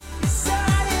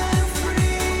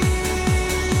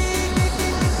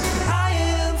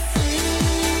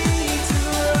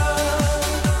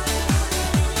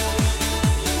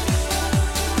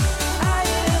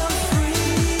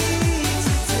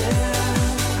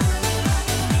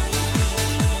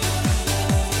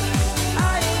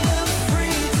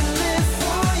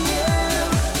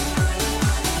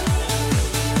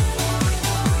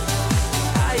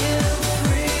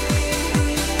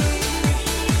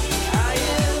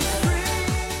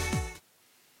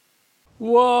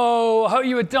Whoa, I hope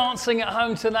you were dancing at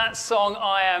home to that song,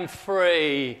 I Am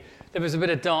Free. There was a bit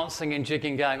of dancing and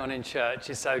jigging going on in church.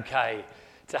 It's okay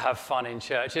to have fun in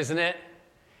church, isn't it?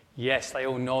 Yes, they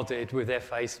all nodded with their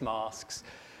face masks.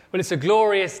 Well, it's a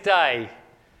glorious day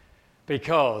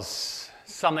because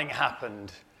something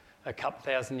happened a couple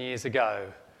thousand years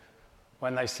ago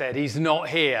when they said, "He's not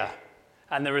here."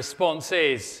 And the response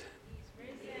is,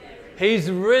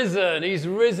 He's risen. He's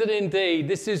risen indeed.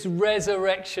 This is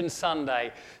Resurrection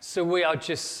Sunday. So we are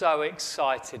just so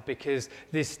excited because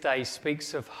this day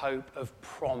speaks of hope, of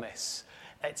promise.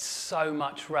 It's so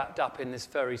much wrapped up in this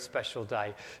very special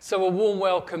day. So a warm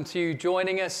welcome to you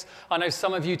joining us. I know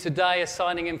some of you today are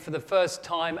signing in for the first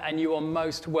time and you are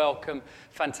most welcome.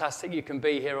 Fantastic you can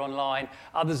be here online.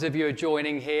 Others of you are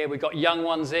joining here. We've got young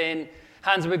ones in.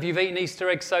 Hands up if you've eaten Easter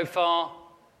eggs so far.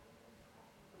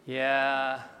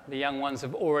 Yeah, the young ones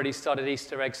have already started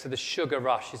Easter eggs, so the sugar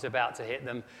rush is about to hit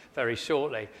them very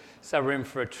shortly. So we're in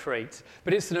for a treat.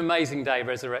 But it's an amazing day,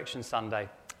 Resurrection Sunday.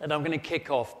 And I'm going to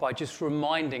kick off by just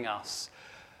reminding us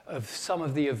of some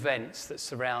of the events that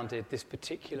surrounded this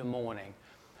particular morning.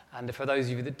 And for those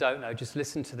of you that don't know, just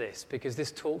listen to this, because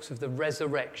this talks of the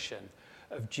resurrection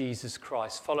of Jesus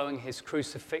Christ, following his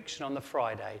crucifixion on the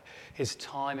Friday, his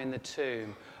time in the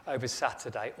tomb over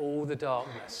Saturday, all the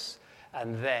darkness,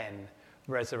 and then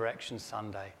Resurrection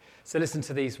Sunday. So listen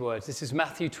to these words. This is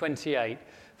Matthew 28,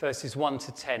 verses 1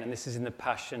 to 10, and this is in the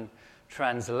Passion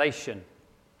Translation.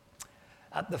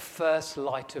 At the first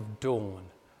light of dawn,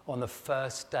 on the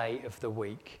first day of the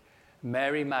week,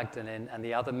 Mary Magdalene and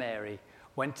the other Mary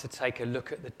went to take a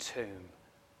look at the tomb,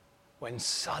 when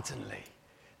suddenly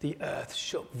the earth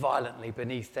shook violently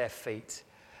beneath their feet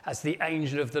as the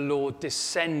angel of the Lord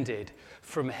descended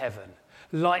from heaven.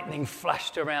 Lightning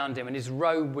flashed around him, and his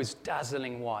robe was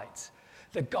dazzling white.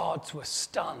 The guards were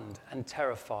stunned and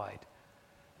terrified,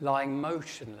 lying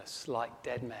motionless like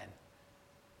dead men.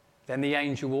 Then the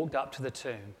angel walked up to the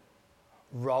tomb,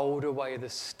 rolled away the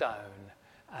stone,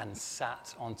 and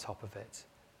sat on top of it.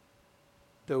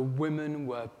 The women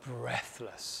were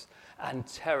breathless and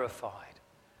terrified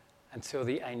until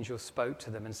the angel spoke to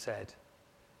them and said,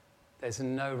 "There's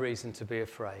no reason to be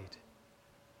afraid.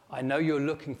 I know you're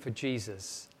looking for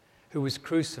Jesus, who was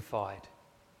crucified.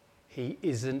 He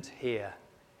isn't here.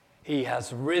 He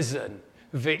has risen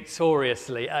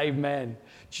victoriously." Amen.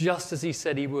 Just as he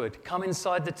said he would. Come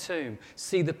inside the tomb,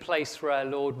 see the place where our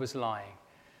Lord was lying.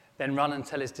 Then run and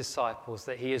tell his disciples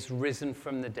that he has risen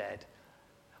from the dead.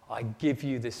 I give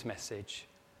you this message.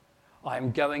 I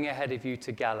am going ahead of you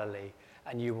to Galilee,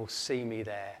 and you will see me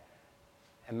there.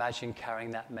 Imagine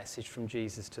carrying that message from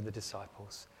Jesus to the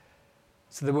disciples.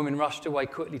 So the women rushed away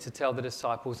quickly to tell the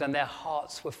disciples, and their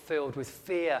hearts were filled with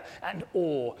fear and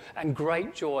awe and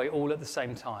great joy all at the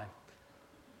same time.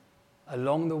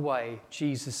 Along the way,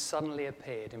 Jesus suddenly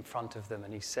appeared in front of them,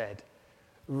 and he said,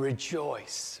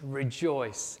 "Rejoice,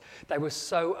 rejoice." They were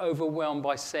so overwhelmed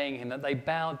by seeing him that they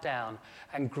bowed down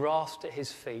and grasped at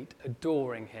his feet,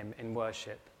 adoring him in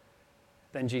worship.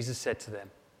 Then Jesus said to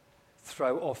them,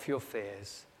 "Throw off your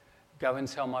fears. Go and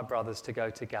tell my brothers to go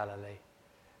to Galilee.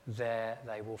 There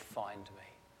they will find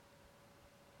me."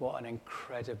 What an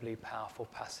incredibly powerful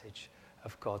passage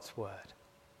of God's word.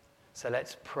 So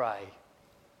let's pray.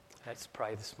 Let's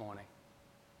pray this morning.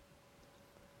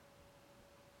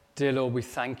 Dear Lord, we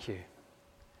thank you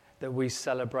that we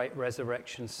celebrate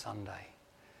Resurrection Sunday.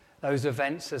 Those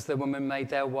events as the women made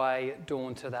their way at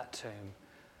dawn to that tomb,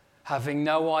 having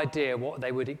no idea what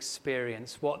they would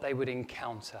experience, what they would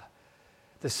encounter.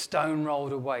 The stone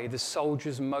rolled away, the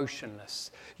soldiers motionless,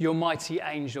 your mighty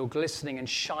angel glistening and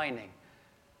shining,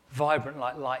 vibrant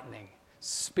like lightning,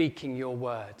 speaking your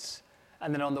words,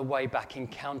 and then on the way back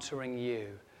encountering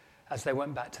you as they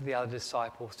went back to the other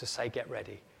disciples to say, "Get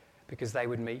ready," because they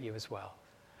would meet you as well.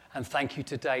 And thank you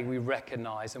today we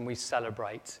recognize and we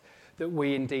celebrate that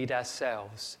we indeed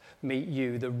ourselves meet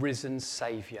you, the risen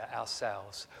Saviour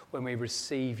ourselves, when we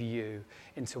receive you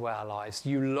into our lives.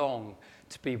 You long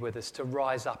to be with us, to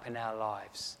rise up in our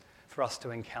lives, for us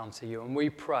to encounter you. And we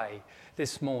pray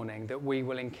this morning that we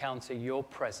will encounter your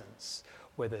presence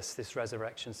with us this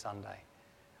Resurrection Sunday.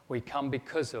 We come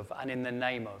because of and in the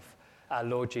name of our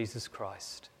Lord Jesus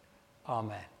Christ.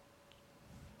 Amen.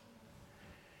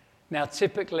 Now,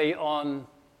 typically on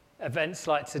events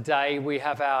like today, we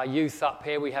have our youth up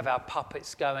here, we have our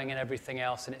puppets going and everything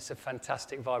else, and it's a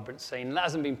fantastic, vibrant scene. That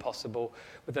hasn't been possible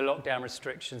with the lockdown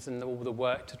restrictions and all the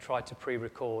work to try to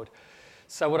pre-record.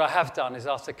 So what I have done is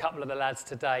asked a couple of the lads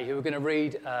today who are going to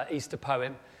read Easter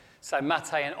poem. So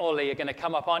Mate and Ollie are going to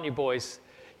come up, aren't you boys?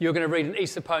 You're going to read an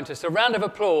Easter poem to us. So a round of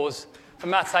applause for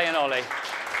Mate and Ollie.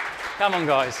 Come on,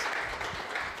 guys.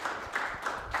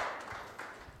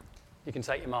 You can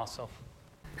take your mask off.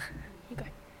 You go.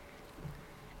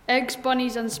 Eggs,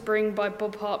 Bunnies and Spring by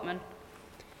Bob Hartman.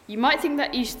 You might think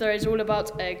that Easter is all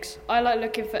about eggs. I like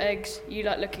looking for eggs, you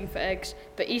like looking for eggs,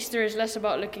 but Easter is less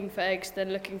about looking for eggs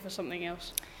than looking for something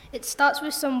else. It starts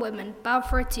with some women, bound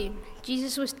for a tomb.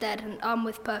 Jesus was dead and armed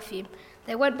with perfume.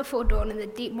 They went before dawn in the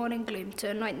deep morning gloom to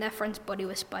anoint their friend's body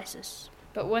with spices.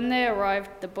 But when they arrived,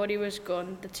 the body was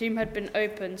gone. The tomb had been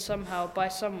opened somehow by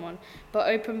someone, but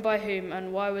opened by whom,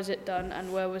 and why was it done,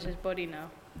 and where was his body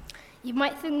now? You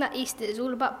might think that Easter is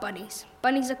all about bunnies.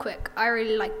 Bunnies are quick. I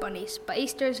really like bunnies. But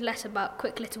Easter is less about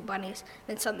quick little bunnies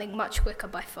than something much quicker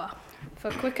by far.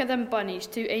 For quicker than bunnies,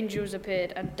 2 angels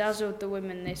appeared and dazzled the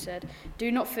women. They said,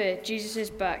 "Do not fear, Jesus is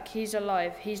back. He's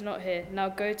alive. He's not here. Now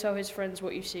go tell his friends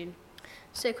what you've seen."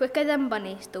 So quicker than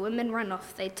bunnies, the women ran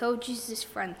off. They told Jesus'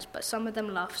 friends, but some of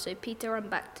them laughed. So Peter ran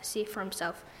back to see for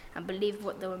himself and believed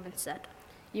what the women said.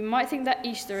 You might think that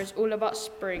Easter is all about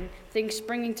spring, things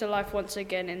springing to life once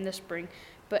again in the spring,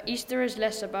 but Easter is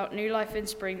less about new life in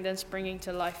spring than springing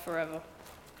to life forever.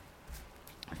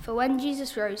 For when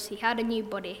Jesus rose, he had a new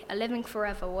body, a living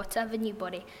forever, whatever new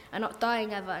body, a not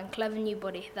dying ever and clever new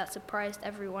body that surprised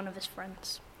every one of his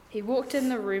friends. He walked in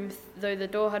the room, though the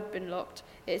door had been locked.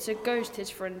 "It's a ghost," his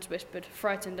friends whispered,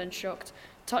 frightened and shocked.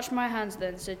 "Touch my hands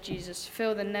then," said Jesus.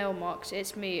 "Feel the nail marks.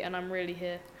 It's me, and I'm really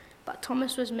here." But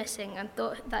Thomas was missing and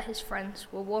thought that his friends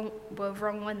were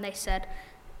wrong when they said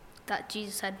that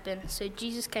Jesus had been. So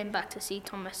Jesus came back to see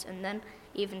Thomas, and then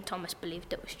even Thomas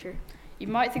believed it was true. You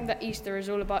might think that Easter is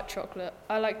all about chocolate.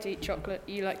 I like to eat chocolate,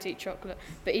 you like to eat chocolate,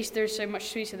 but Easter is so much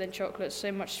sweeter than chocolate,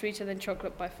 so much sweeter than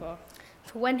chocolate by far.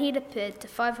 For when he'd appeared to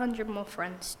 500 more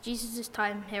friends, Jesus'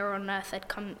 time here on earth had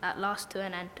come at last to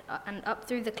an end, and up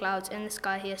through the clouds in the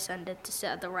sky he ascended to sit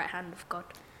at the right hand of God.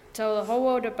 "Tell the whole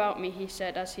world about me," he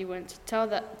said as he went. Tell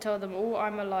them all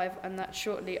I'm alive, and that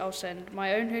shortly I'll send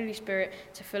my own Holy Spirit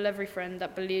to fill every friend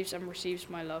that believes and receives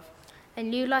my love. A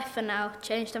new life for now,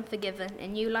 changed and forgiven, a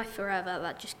new life forever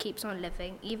that just keeps on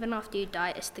living. Even after you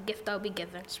die, it's the gift I'll be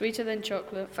given. Sweeter than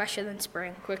chocolate, fresher than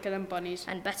spring, quicker than bunnies,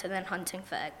 and better than hunting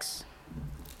for eggs.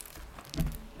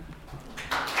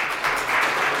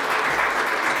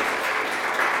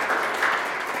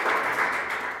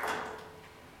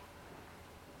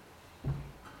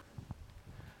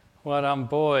 Well done,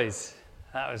 boys.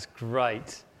 That was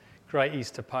great. Great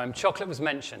Easter poem. Chocolate was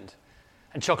mentioned,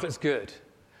 and chocolate's good.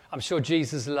 I'm sure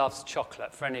Jesus loves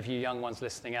chocolate for any of you young ones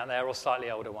listening out there or slightly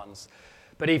older ones.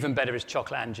 But even better is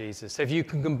chocolate and Jesus. So if you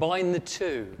can combine the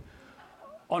two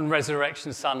on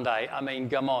Resurrection Sunday, I mean,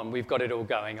 come on, we've got it all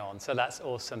going on. So that's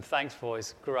awesome. Thanks,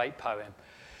 boys. Great poem.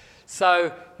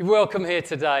 So you're welcome here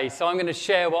today. So I'm going to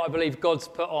share what I believe God's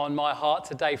put on my heart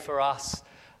today for us.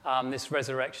 This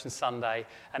Resurrection Sunday.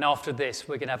 And after this,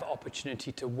 we're going to have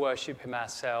opportunity to worship him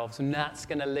ourselves. And Nat's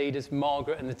going to lead us,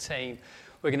 Margaret and the team.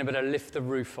 We're going to be able to lift the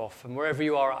roof off. And wherever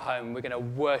you are at home, we're going to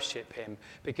worship him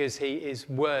because he is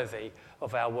worthy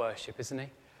of our worship, isn't he?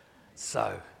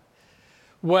 So,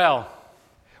 well,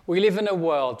 we live in a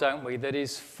world, don't we, that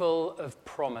is full of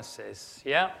promises,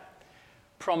 yeah?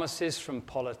 Promises from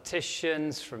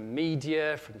politicians, from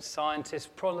media, from scientists,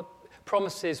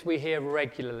 promises we hear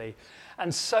regularly.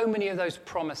 And so many of those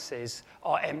promises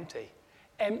are empty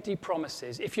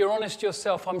promises. If you're honest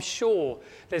yourself, I'm sure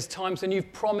there's times when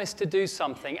you've promised to do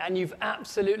something and you've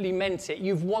absolutely meant it,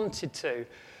 you've wanted to,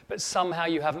 but somehow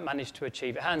you haven't managed to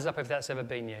achieve it. Hands up if that's ever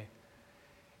been you.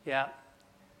 Yeah?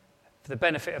 For the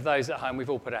benefit of those at home, we've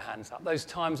all put our hands up. Those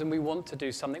times when we want to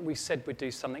do something, we said we'd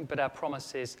do something, but our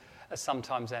promises are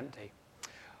sometimes empty.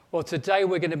 Well, today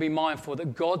we're going to be mindful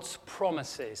that God's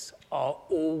promises are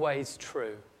always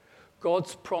true.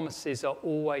 God's promises are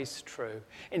always true.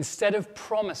 Instead of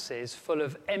promises full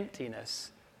of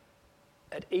emptiness,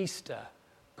 at Easter,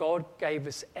 God gave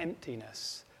us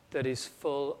emptiness that is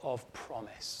full of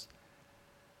promise.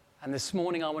 And this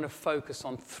morning I want to focus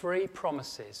on 3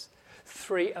 promises,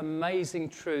 3 amazing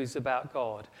truths about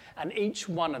God. And each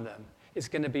one of them is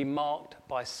going to be marked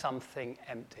by something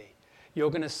empty. You're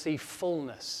going to see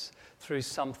fullness through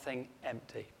something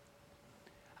empty.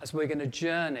 As we're going to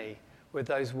journey with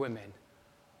those women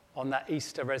on that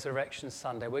Easter Resurrection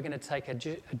Sunday, we're going to take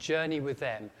a journey with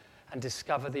them and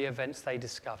discover the events they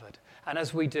discovered. And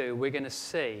as we do, we're going to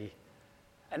see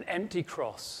an empty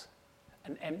cross,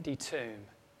 an empty tomb,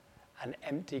 an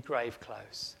empty grave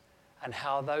clothes, and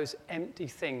how those empty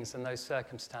things and those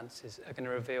circumstances are going to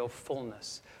reveal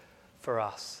fullness for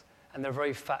us. And the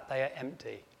very fact they are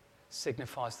empty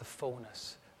signifies the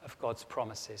fullness of God's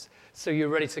promises. So you're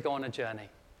ready to go on a journey.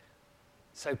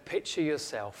 So picture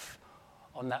yourself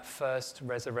on that first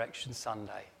Resurrection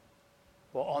Sunday.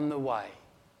 We're on the way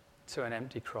to an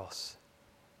empty cross.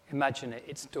 Imagine it,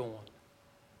 it's dawn.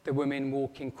 The women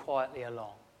walking quietly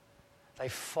along. They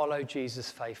follow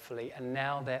Jesus faithfully, and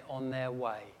now they're on their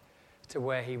way to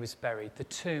where he was buried, the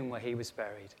tomb where he was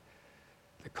buried.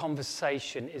 The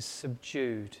conversation is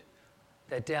subdued.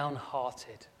 They're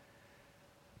downhearted.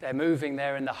 They're moving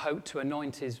there in the hope to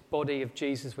anoint his body of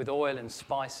Jesus with oil and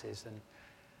spices. And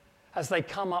as they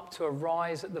come up to a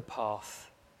rise at the path,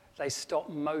 they stop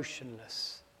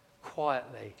motionless,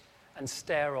 quietly, and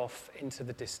stare off into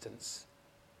the distance.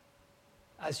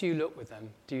 As you look with them,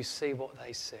 do you see what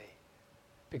they see?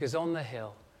 Because on the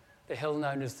hill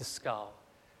known as the Skull,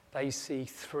 they see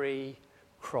 3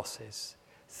 crosses.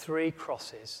 3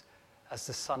 crosses as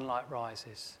the sunlight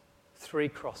rises. 3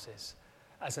 crosses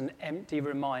as an empty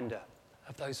reminder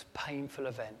of those painful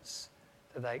events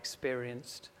that they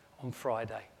experienced on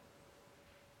Friday.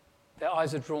 Their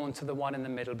eyes are drawn to the one in the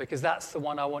middle, because that's the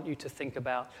one I want you to think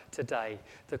about today,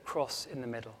 the cross in the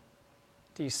middle.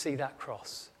 Do you see that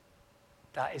cross?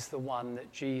 That is the one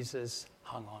that Jesus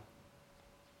hung on.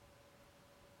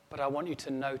 But I want you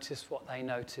to notice what they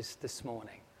noticed this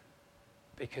morning,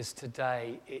 because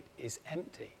today it is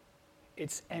empty.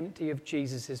 It's empty of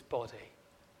Jesus' body,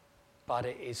 but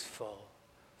it is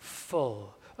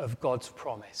full of God's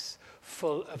promise,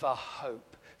 full of a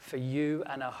hope for you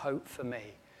and a hope for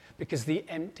me. Because the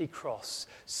empty cross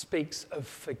speaks of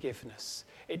forgiveness.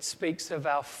 It speaks of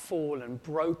our fallen,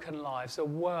 broken lives, a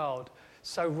world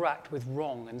so racked with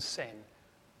wrong and sin.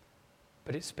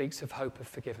 But it speaks of hope of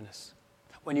forgiveness.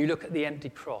 When you look at the empty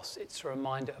cross, it's a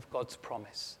reminder of God's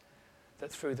promise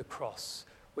that through the cross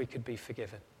we could be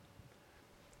forgiven.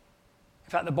 In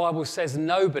fact, the Bible says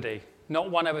nobody, not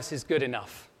one of us, is good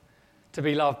enough to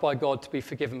be loved by God, to be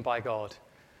forgiven by God.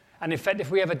 And in fact, if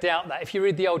we ever doubt that, if you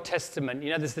read the Old Testament, you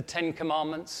know there's the 10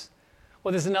 Commandments.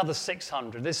 Well, there's another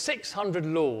 600. There's 600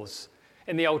 laws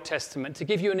in the Old Testament to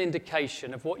give you an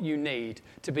indication of what you need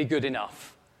to be good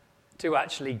enough to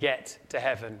actually get to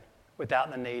heaven without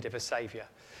the need of a saviour.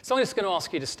 So I'm just going to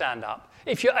ask you to stand up.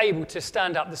 If you're able to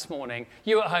stand up this morning,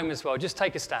 you at home as well, just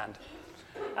take a stand.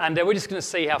 And we're just going to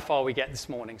see how far we get this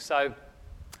morning. So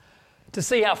to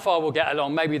see how far we'll get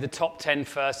along, maybe the top 10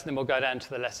 first, and then we'll go down to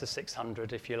the lesser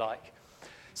 600 if you like.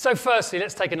 So firstly,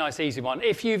 let's take a nice easy one.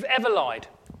 If you've ever lied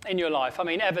in your life,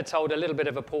 ever told a little bit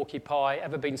of a porky pie,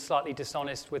 ever been slightly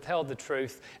dishonest, withheld the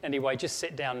truth, anyway, just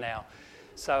sit down now.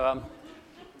 So,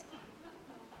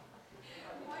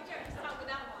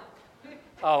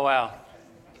 oh, wow.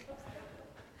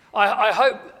 I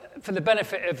hope, for the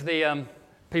benefit of the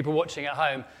people watching at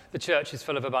home, the church is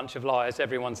full of a bunch of liars.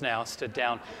 Everyone's now stood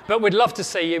down. But we'd love to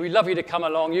see you. We'd love you to come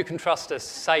along. You can trust us,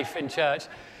 safe in church.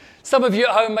 Some of you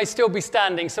at home may still be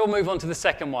standing, so we'll move on to the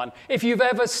second one. If you've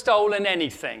ever stolen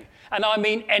anything, and I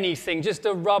mean anything, just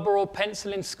a rubber or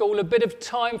pencil in school, a bit of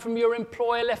time from your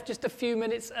employer, left just a few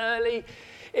minutes early,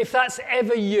 if that's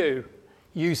ever you,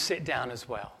 you sit down as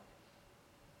well.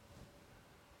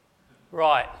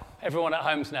 Right, everyone at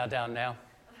home's now down now.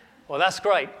 Well, that's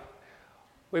great.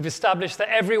 We've established that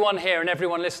everyone here and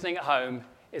everyone listening at home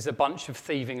is a bunch of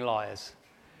thieving liars.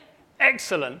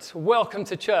 Excellent. Welcome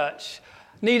to church.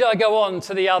 Need I go on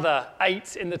to the other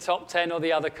 8 in the top 10 or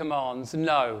the other commands?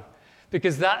 No,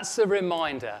 because that's a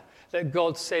reminder that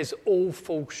God says all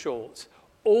fall short.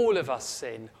 All of us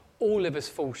sin. All of us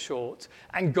fall short.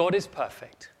 And God is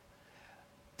perfect.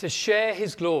 To share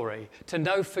his glory, to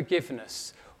know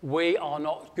forgiveness, we are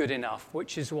not good enough,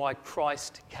 which is why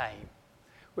Christ came.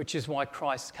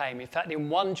 In fact, in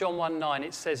 1 John 1:9,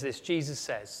 it says this. Jesus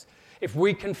says, if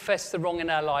we confess the wrong in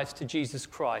our lives to Jesus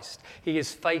Christ, he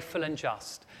is faithful and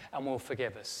just and will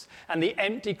forgive us. And the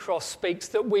empty cross speaks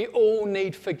that we all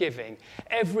need forgiving.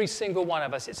 Every single one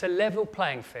of us. It's a level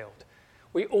playing field.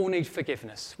 We all need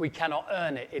forgiveness. We cannot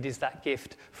earn it. It is that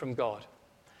gift from God.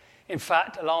 In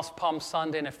fact, last Palm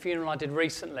Sunday in a funeral I did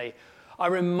recently, I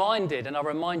reminded, and I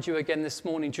remind you again this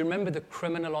morning, do you remember the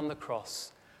criminal on the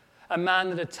cross? A man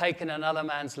that had taken another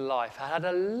man's life, had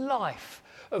a life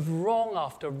of wrong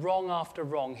after wrong after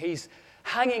wrong. He's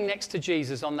hanging next to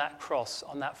Jesus on that cross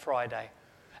on that Friday.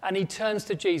 And he turns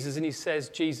to Jesus and he says,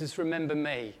 Jesus, remember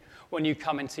me when you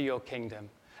come into your kingdom.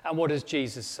 And what does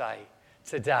Jesus say?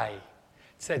 Today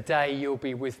you'll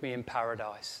be with me in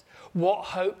paradise. What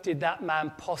hope did that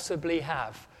man possibly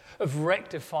have of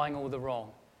rectifying all the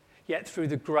wrong? Yet through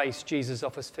the grace, Jesus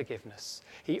offers forgiveness.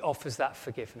 He offers that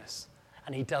forgiveness.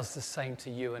 And he does the same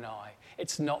to you and I.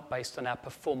 It's not based on our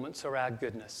performance or our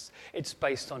goodness. It's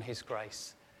based on his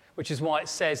grace. Which is why it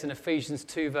says in Ephesians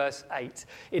 2 verse 8,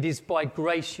 it is by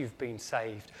grace you've been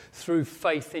saved, through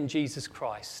faith in Jesus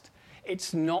Christ.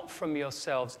 It's not from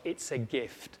yourselves, it's a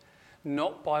gift,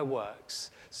 not by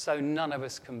works, so none of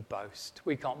us can boast.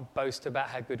 We can't boast about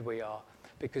how good we are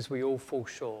because we all fall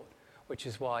short, which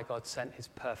is why God sent his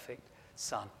perfect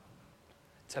Son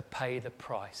to pay the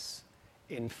price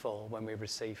in full when we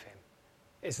receive him.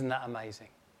 Isn't that amazing?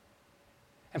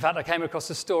 In fact, I came across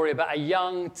a story about a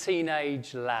young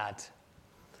teenage lad,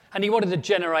 and he wanted to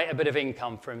generate a bit of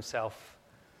income for himself,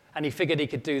 and he figured he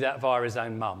could do that via his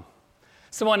own mum.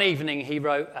 So one evening, he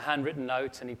wrote a handwritten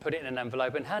note, and he put it in an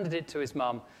envelope and handed it to his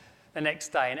mum the next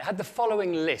day, and it had the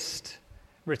following list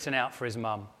written out for his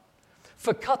mum.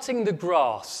 For cutting the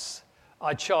grass,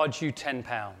 I charge you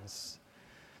 £10.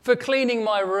 For cleaning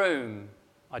my room,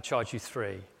 I charge you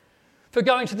 £3. For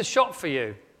going to the shop for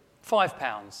you,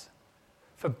 £5.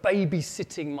 For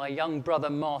babysitting my young brother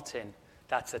Martin,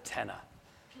 that's a tenner.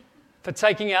 For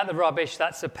taking out the rubbish,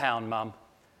 that's £1, Mum.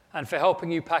 And for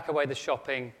helping you pack away the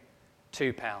shopping,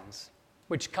 £2,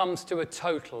 which comes to a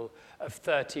total of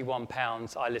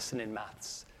 £31. I listen in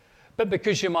maths. But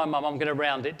because you're my mum, I'm going to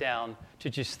round it down to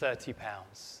just £30.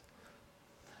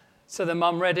 So the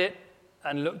mum read it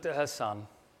and looked at her son.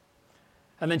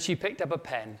 And then she picked up a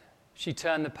pen. She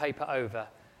turned the paper over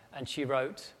and she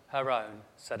wrote her own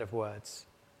set of words.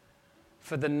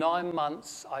 For the 9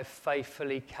 months I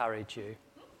faithfully carried you,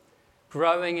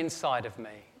 growing inside of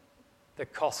me, the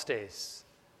cost is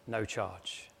no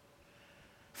charge.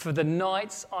 For the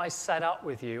nights I sat up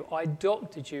with you, I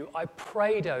doctored you, I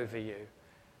prayed over you,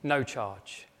 no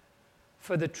charge.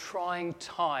 For the trying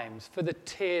times, for the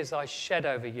tears I shed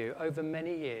over you over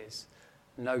many years,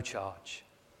 no charge.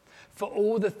 For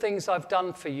all the things I've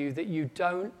done for you that you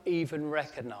don't even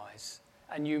recognize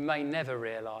and you may never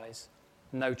realize,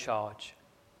 no charge.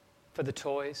 For the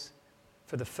toys,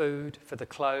 for the food, for the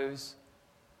clothes,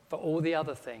 for all the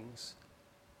other things,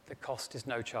 the cost is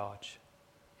no charge.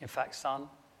 In fact, son,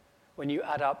 when you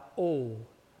add up all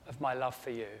of my love for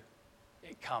you,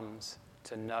 it comes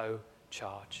to no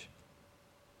charge.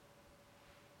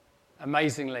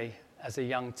 Amazingly, as a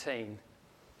young teen,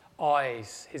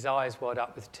 his eyes welled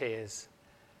up with tears.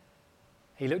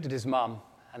 He looked at his mum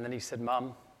and then he said,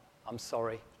 Mum, I'm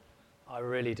sorry. I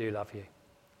really do love you.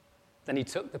 Then he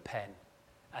took the pen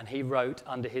and he wrote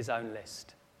under his own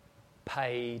list,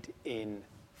 paid in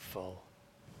full.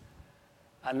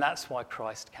 And that's why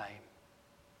Christ came,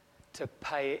 to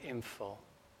pay it in full.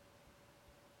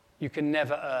 You can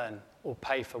never earn or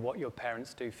pay for what your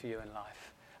parents do for you in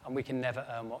life. And we can never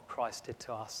earn what Christ did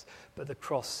to us. But the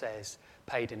cross says,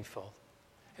 paid in full.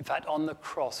 In fact, on the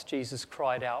cross, Jesus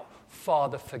cried out,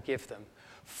 Father, forgive them.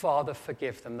 Father,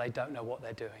 forgive them. They don't know what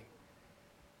they're doing.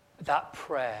 That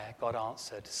prayer God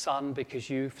answered, Son,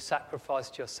 because you've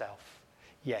sacrificed yourself,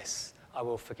 yes, I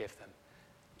will forgive them.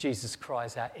 Jesus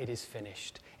cries out, it is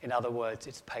finished. In other words,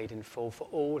 it's paid in full. For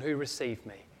all who receive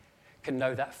me can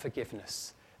know that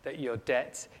forgiveness, that your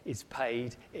debt is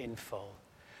paid in full.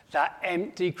 That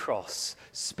empty cross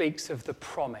speaks of the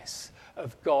promise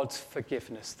of God's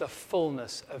forgiveness, the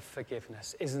fullness of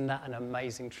forgiveness. Isn't that an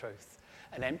amazing truth?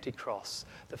 An empty cross,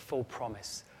 the full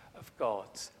promise of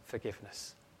God's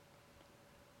forgiveness.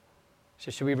 So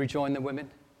should we rejoin the women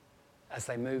as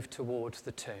they move towards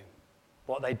the tomb?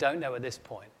 What they don't know at this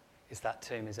point is that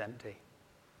tomb is empty.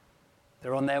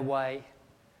 They're on their way.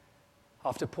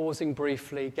 After pausing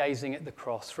briefly, gazing at the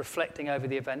cross, reflecting over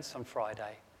the events on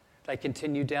Friday, they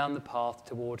continue down the path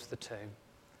towards the tomb.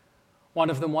 One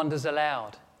of them wonders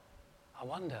aloud, I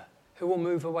wonder, who will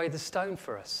move away the stone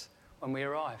for us when we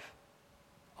arrive?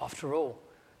 After all,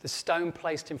 the stone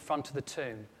placed in front of the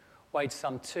tomb weighed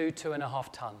some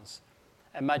 2.5 tons.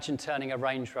 Imagine turning a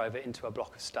Range Rover into a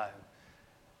block of stone,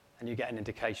 and you get an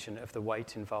indication of the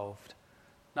weight involved.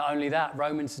 Not only that,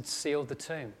 Romans had sealed the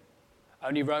tomb.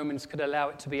 Only Romans could allow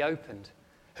it to be opened.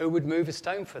 Who would move a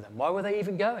stone for them? Why were they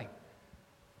even going?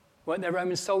 Weren't there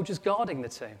Roman soldiers guarding the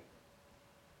tomb?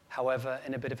 However,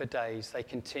 in a bit of a daze, they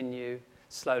continue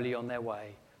slowly on their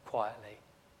way, quietly,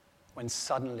 when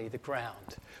suddenly the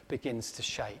ground begins to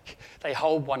shake. They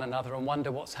hold one another and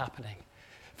wonder what's happening.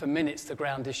 For minutes, the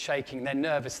ground is shaking. They're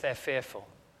nervous, they're fearful.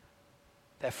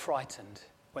 They're frightened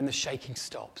when the shaking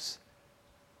stops.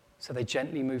 So they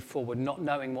gently move forward, not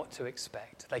knowing what to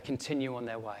expect. They continue on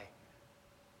their way.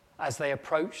 As they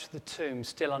approach the tomb,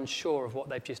 still unsure of what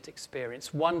they've just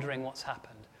experienced, wondering what's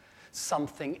happened,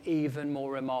 something even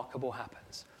more remarkable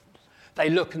happens. They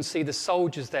look and see the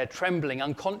soldiers there trembling,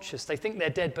 unconscious. They think they're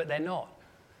dead, but they're not.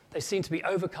 They seem to be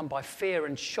overcome by fear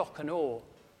and shock and awe.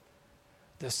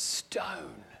 The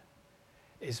stone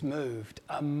is moved.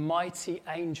 A mighty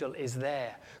angel is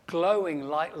there, glowing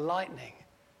like lightning.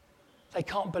 They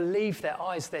can't believe their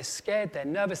eyes. They're scared. They're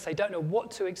nervous. They don't know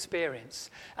what to experience.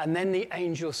 And then the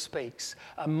angel speaks.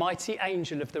 A mighty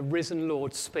angel of the risen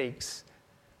Lord speaks.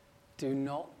 Do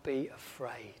not be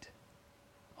afraid.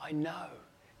 I know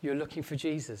you're looking for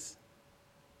Jesus,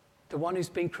 the one who's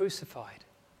been crucified.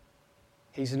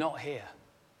 He's not here.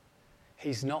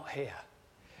 He's not here.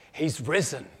 He's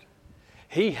risen.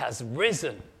 He has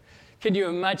risen. Can you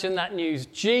imagine that news?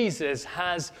 Jesus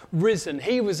has risen.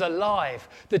 He was alive.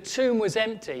 The tomb was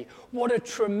empty. What a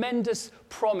tremendous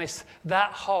promise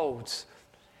that holds.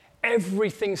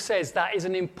 Everything says that is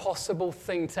an impossible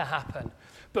thing to happen.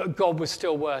 But God was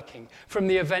still working. From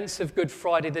the events of Good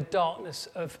Friday, the darkness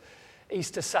of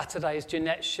Easter Saturday, as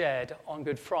Jeanette shared on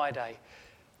Good Friday,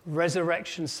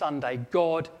 Resurrection Sunday,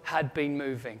 God had been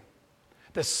moving.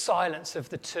 The silence of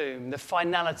the tomb, the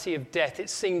finality of death, it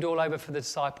seemed all over for the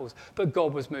disciples, but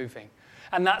God was moving.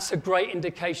 And that's a great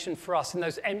indication for us in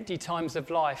those empty times of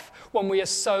life when we are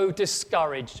so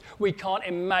discouraged, we can't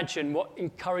imagine what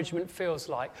encouragement feels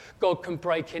like. God can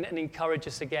break in and encourage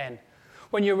us again.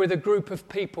 When you're with a group of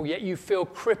people, yet you feel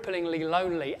cripplingly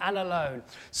lonely and alone,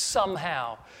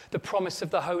 somehow the promise of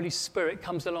the Holy Spirit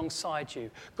comes alongside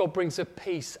you. God brings a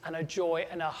peace and a joy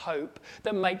and a hope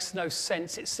that makes no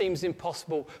sense. It seems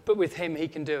impossible, but with him, he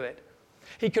can do it.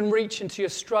 He can reach into your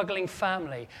struggling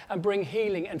family and bring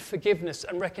healing and forgiveness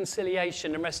and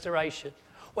reconciliation and restoration.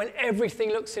 When everything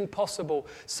looks impossible,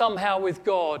 somehow with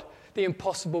God, the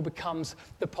impossible becomes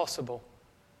the possible.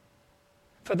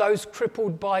 For those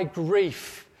crippled by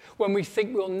grief, when we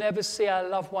think we'll never see our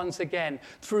loved ones again,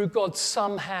 through God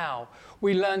somehow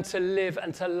we learn to live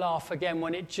and to laugh again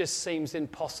when it just seems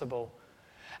impossible.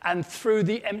 And through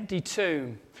the empty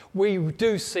tomb, we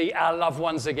do see our loved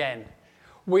ones again.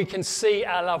 We can see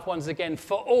our loved ones again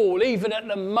for all, even at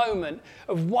the moment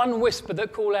of one whisper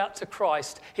that call out to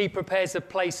Christ, he prepares a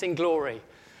place in glory.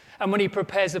 And when he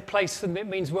prepares a place for them, it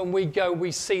means when we go,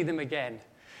 we see them again.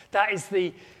 That is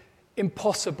the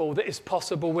impossible that is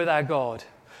possible with our God.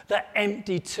 That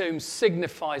empty tomb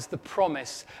signifies the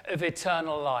promise of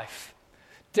eternal life.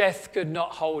 Death could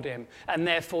not hold him, and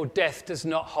therefore death does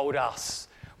not hold us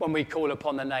when we call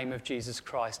upon the name of Jesus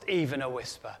Christ, even a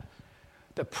whisper.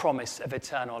 The promise of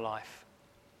eternal life.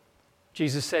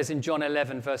 Jesus says in John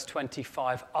 11, verse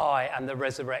 25, I am the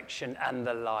resurrection and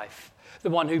the life. The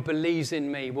one who believes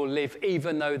in me will live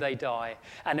even though they die,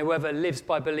 and whoever lives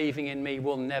by believing in me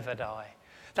will never die.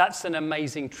 That's an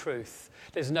amazing truth.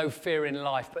 There's no fear in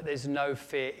life, but there's no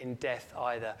fear in death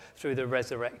either through the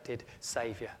resurrected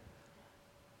Saviour.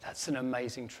 That's an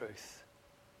amazing truth.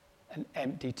 An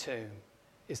empty tomb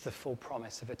is the full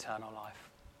promise of eternal life.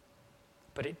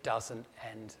 But it doesn't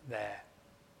end there,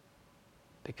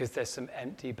 because there's some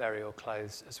empty burial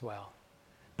clothes as well.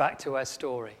 Back to our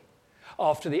story.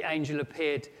 After the angel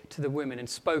appeared to the women and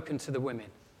spoken to the women,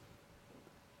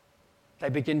 they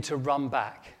begin to run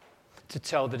back to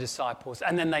tell the disciples,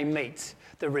 and then they meet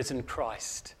the risen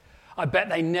Christ. I bet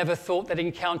they never thought they'd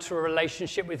encounter a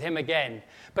relationship with him again,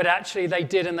 but actually they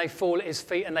did, and they fall at his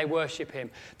feet and they worship him.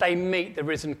 They meet the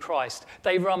risen Christ.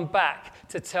 They run back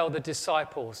to tell the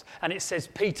disciples, and it says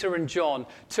Peter and John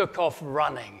took off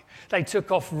running. They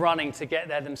took off running to get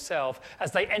there themselves.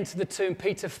 As they entered the tomb,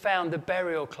 Peter found the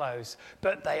burial clothes,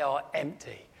 but they are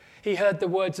empty. He heard the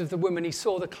words of the woman, he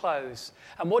saw the clothes.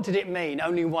 And what did it mean?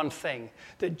 Only one thing,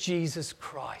 that Jesus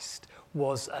Christ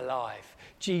was alive.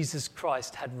 Jesus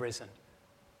Christ had risen.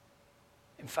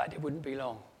 In fact, it wouldn't be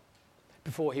long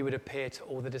before he would appear to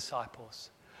all the disciples,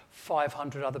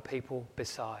 500 other people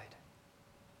beside.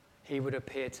 He would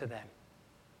appear to them.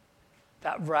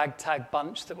 That ragtag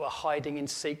bunch that were hiding in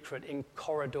secret in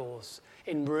corridors,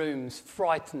 in rooms,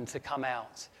 frightened to come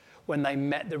out. When they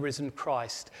met the risen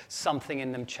Christ, something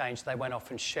in them changed. They went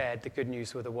off and shared the good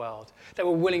news with the world. They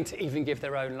were willing to even give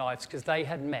their own lives because they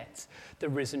had met the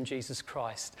risen Jesus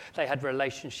Christ. They had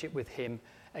relationship with him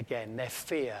again. Their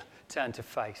fear turned to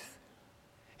faith.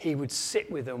 He would sit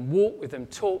with them, walk with them,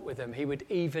 talk with them. He would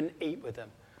even eat with them.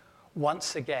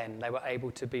 Once again, they were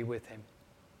able to be with him.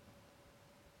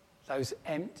 Those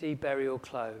empty burial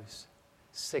clothes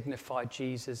signify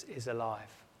Jesus is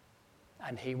alive.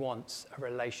 And he wants a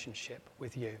relationship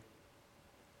with you.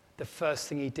 The first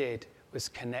thing he did was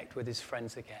connect with his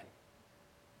friends again.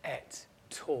 Ate,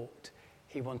 talked.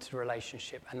 He wanted a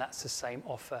relationship, and that's the same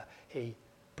offer he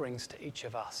brings to each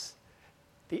of us.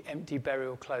 The empty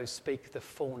burial clothes speak of the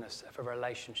fullness of a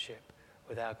relationship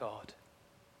with our God.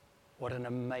 What an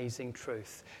amazing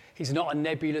truth. He's not a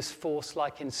nebulous force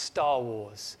like in Star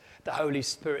Wars. The Holy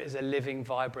Spirit is a living,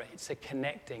 vibrant. It's a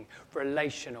connecting,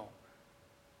 relational,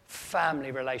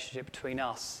 family relationship between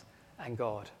us and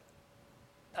God.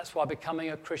 That's why becoming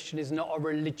a Christian is not a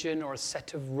religion or a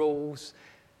set of rules.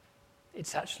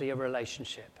 It's actually a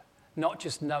relationship. Not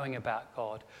just knowing about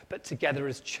God, but together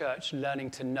as church,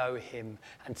 learning to know him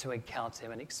and to encounter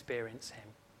him and experience him.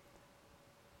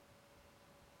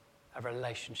 A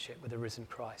relationship with the risen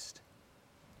Christ.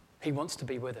 He wants to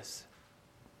be with us.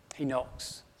 He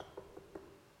knocks.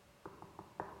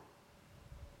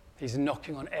 He's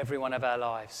knocking on every one of our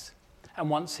lives. And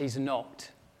once he's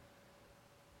knocked,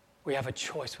 we have a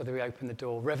choice whether we open the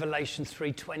door. Revelation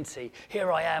 3:20,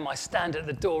 here I am, I stand at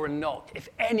the door and knock. If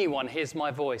anyone hears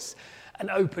my voice and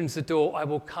opens the door, I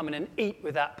will come in and eat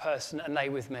with that person and they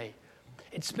with me.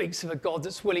 It speaks of a God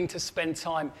that's willing to spend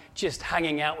time just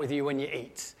hanging out with you when you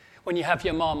eat, when you have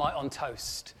your Marmite on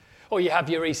toast, or you have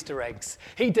your Easter eggs.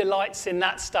 He delights in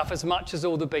that stuff as much as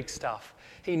all the big stuff.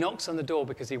 He knocks on the door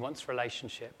because he wants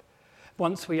relationship.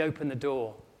 Once we open the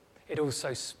door, it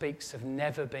also speaks of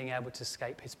never being able to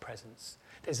escape his presence.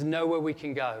 There's nowhere we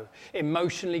can go,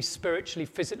 emotionally, spiritually,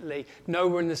 physically,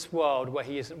 nowhere in this world where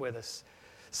he isn't with us.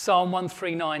 Psalm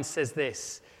 139 says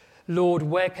this, Lord,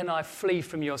 where can I flee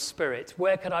from your spirit?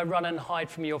 Where can I run and hide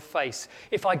from your face?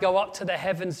 If I go up to the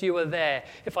heavens, you are there.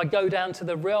 If I go down to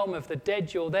the realm of the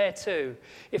dead, you're there too.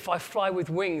 If I fly with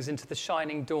wings into the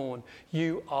shining dawn,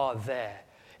 you are there.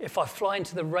 If I fly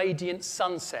into the radiant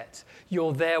sunset,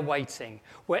 you're there waiting.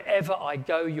 Wherever I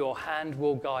go, your hand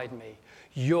will guide me.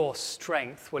 Your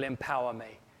strength will empower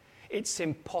me. It's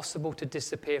impossible to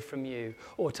disappear from you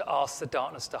or to ask the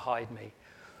darkness to hide me.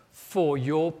 For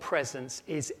your presence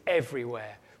is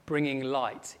everywhere, bringing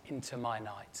light into my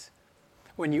night.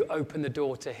 When you open the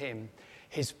door to him,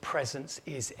 his presence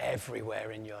is everywhere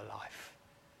in your life.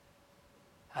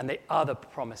 And the other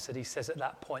promise that he says at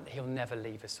that point, that he'll never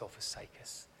leave us or forsake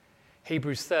us.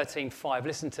 Hebrews 13:5,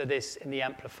 listen to this in the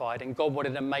Amplified, and God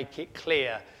wanted to make it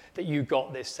clear that you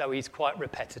got this, so he's quite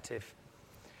repetitive.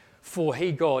 For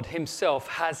he, God himself,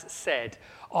 has said,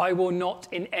 I will not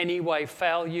in any way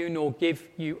fail you, nor give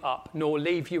you up, nor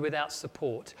leave you without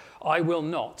support. I will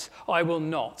not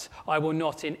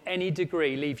in any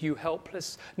degree leave you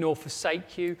helpless, nor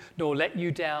forsake you, nor let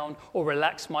you down, or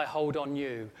relax my hold on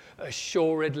you.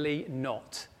 Assuredly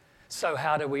not. So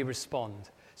how do we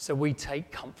respond? So we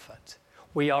take comfort,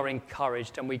 we are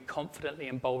encouraged, and we confidently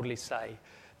and boldly say,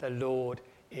 the Lord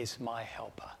is my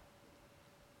helper.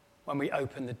 When we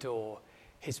open the door,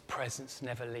 his presence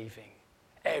never leaving.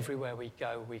 Everywhere we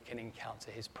go, we can encounter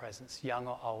his presence. Young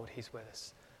or old, he's with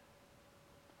us.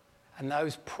 And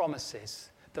those promises,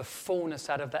 the fullness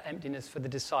out of that emptiness for the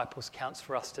disciples counts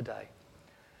for us today.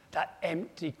 That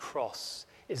empty cross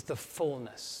is the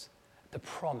fullness, the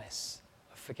promise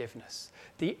of forgiveness.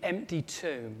 The empty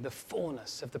tomb, the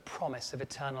fullness of the promise of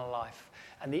eternal life.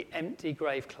 And the empty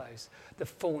grave clothes, the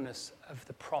fullness of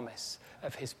the promise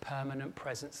of his permanent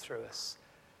presence through us,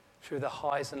 through the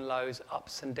highs and lows,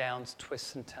 ups and downs,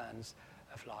 twists and turns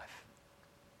of life.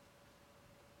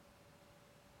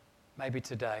 Maybe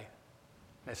today,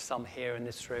 there's some here in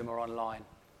this room or online,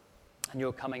 and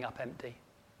you're coming up empty.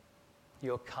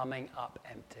 You're coming up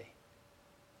empty.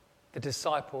 The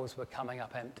disciples were coming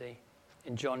up empty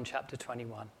in John chapter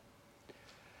 21.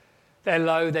 They're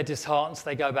low, they're disheartened, so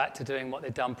they go back to doing what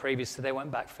they'd done previously. They went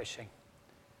back fishing.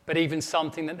 But even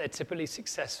something that they're typically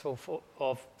successful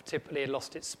of typically had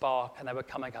lost its spark, and they were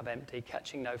coming up empty,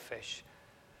 catching no fish.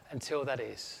 Until that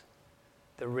is,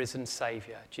 the risen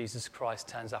Saviour, Jesus Christ,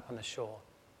 turns up on the shore,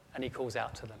 and he calls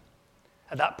out to them.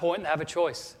 At that point, they have a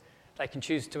choice. They can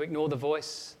choose to ignore the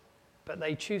voice, but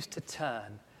they choose to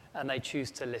turn, and they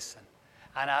choose to listen.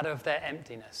 And out of their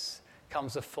emptiness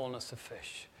comes the fullness of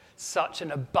fish. Such an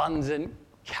abundant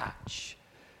catch,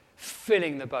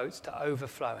 filling the boats to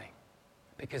overflowing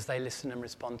because they listen and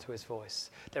respond to his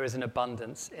voice. There is an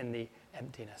abundance in the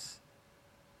emptiness.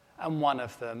 And one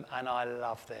of them, and I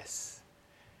love this.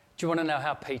 Do you want to know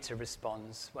how Peter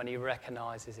responds when he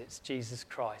recognizes it's Jesus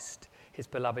Christ, his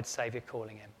beloved Saviour,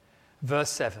 calling him? Verse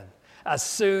 7, as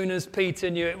soon as Peter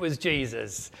knew it was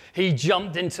Jesus, he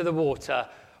jumped into the water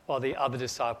while the other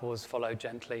disciples followed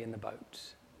gently in the boat.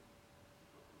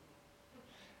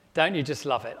 Don't you just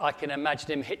love it? I can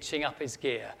imagine him hitching up his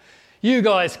gear. You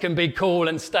guys can be cool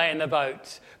and stay in the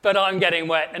boat, but I'm getting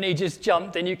wet. And he just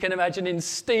jumped in. You can imagine him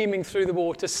steaming through the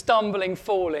water, stumbling,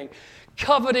 falling,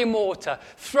 covered in water,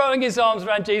 throwing his arms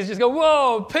around Jesus, just go,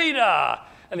 whoa, Peter!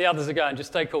 And the others are going,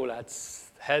 just stay cool,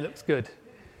 lads. Hair looks good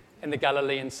in the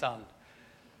Galilean sun.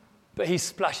 But he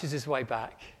splashes his way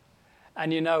back.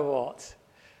 And you know what?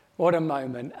 What a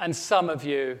moment. And some of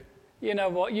you, you know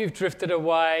what, you've drifted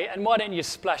away, and why don't you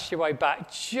splash your way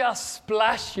back? Just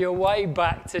splash your way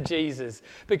back to Jesus,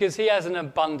 because he has an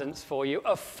abundance for you,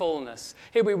 a fullness.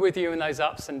 He'll be with you in those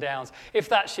ups and downs. If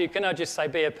that's you, can I just say,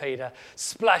 be a Peter,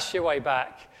 splash your way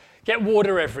back, get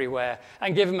water everywhere,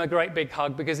 and give him a great big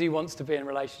hug, because he wants to be in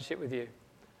relationship with you.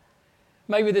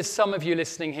 Maybe there's some of you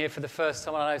listening here for the first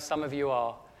time, and I know some of you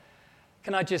are.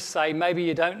 Can I just say, maybe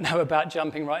you don't know about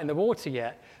jumping right in the water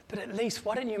yet, but at least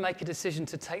why don't you make a decision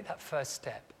to take that first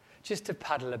step, just to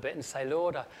paddle a bit and say,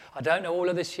 Lord, I don't know all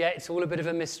of this yet. It's all a bit of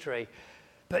a mystery,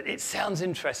 but it sounds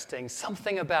interesting.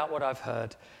 Something about what I've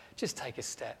heard. Just take a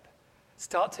step.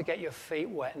 Start to get your feet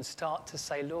wet and start to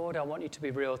say, Lord, I want you to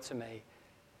be real to me.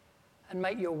 And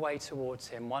make your way towards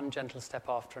him, one gentle step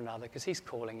after another, because he's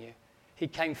calling you. He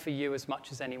came for you as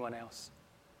much as anyone else.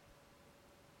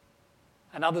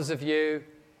 And others of you,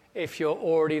 if you're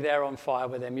already there on fire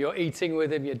with him, you're eating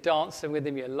with him, you're dancing with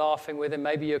him, you're laughing with him,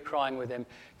 maybe you're crying with him,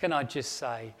 can I just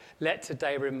say, let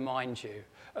today remind you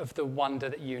of the wonder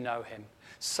that you know him.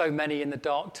 So many in the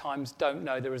dark times don't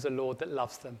know there is a Lord that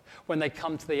loves them. When they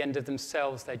come to the end of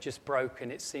themselves, they're just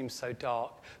broken. It seems so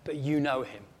dark, but you know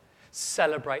him.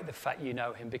 Celebrate the fact you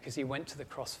know him, because he went to the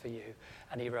cross for you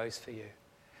and he rose for you.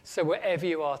 So wherever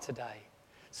you are today,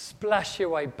 splash your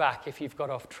way back if you've got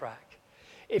off track.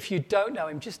 If you don't know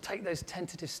him, just take those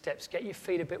tentative steps. Get your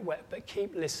feet a bit wet, but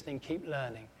keep listening, keep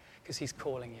learning, because he's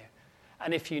calling you.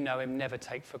 And if you know him, never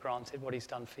take for granted what he's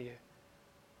done for you.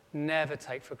 Never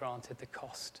take for granted the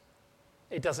cost.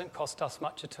 It doesn't cost us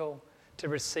much at all to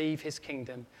receive his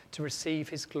kingdom, to receive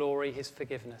his glory, his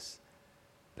forgiveness.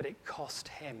 But it cost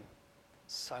him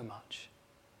so much.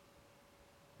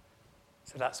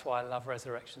 So that's why I love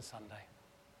Resurrection Sunday.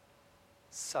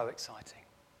 So exciting.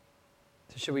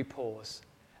 So should we pause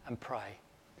and pray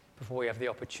before we have the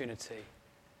opportunity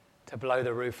to blow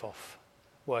the roof off,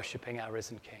 worshipping our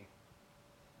risen King?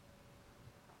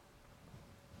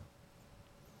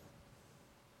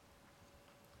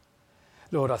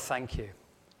 Lord, I thank you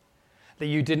that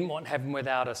you didn't want heaven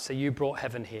without us, so you brought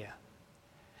heaven here.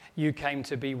 You came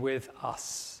to be with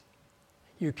us.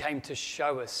 You came to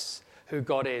show us who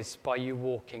God is by you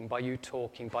walking, by you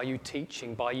talking, by you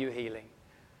teaching, by you healing.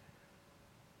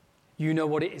 You know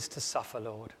what it is to suffer,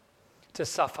 Lord, to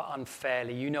suffer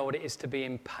unfairly. You know what it is to be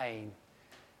in pain.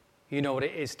 You know what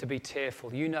it is to be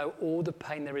tearful. You know all the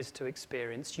pain there is to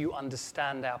experience. You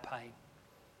understand our pain.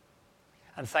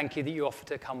 And thank you that you offer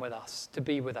to come with us, to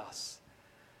be with us.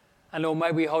 And Lord,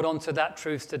 may we hold on to that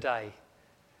truth today,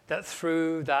 that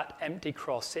through that empty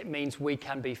cross, it means we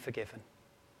can be forgiven.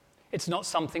 It's not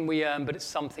something we earn, but it's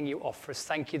something you offer us.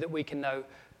 Thank you that we can know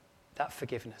that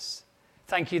forgiveness.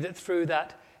 Thank you that through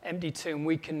that empty tomb,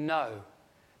 we can know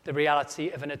the reality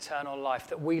of an eternal life,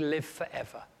 that we live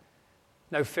forever.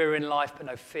 No fear in life, but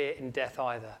no fear in death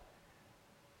either.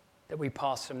 That we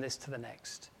pass from this to the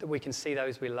next, that we can see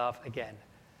those we love again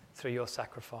through your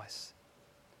sacrifice.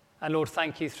 And Lord,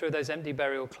 thank you through those empty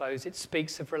burial clothes. It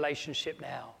speaks of relationship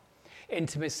now,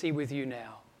 intimacy with you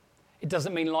now. It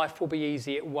doesn't mean life will be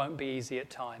easy. It won't be easy at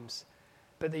times,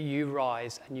 but that you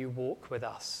rise and you walk with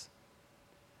us,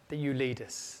 that you lead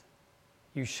us,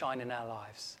 you shine in our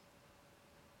lives.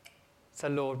 So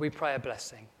Lord, we pray a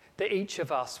blessing, that each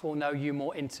of us will know you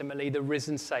more intimately, the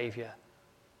risen Saviour.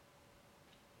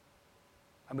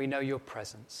 And we know your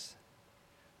presence.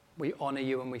 We honour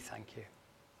you and we thank you.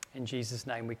 In Jesus'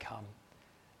 name we come.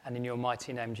 And in your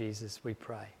mighty name, Jesus, we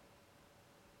pray.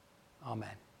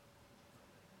 Amen.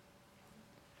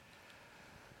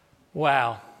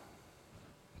 Wow.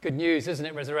 Good news, isn't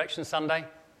it, Resurrection Sunday?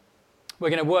 We're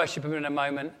going to worship him in a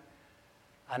moment.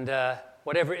 And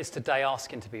whatever it is today,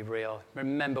 ask him to be real.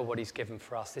 Remember what he's given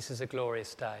for us. This is a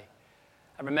glorious day.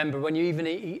 And remember, when you even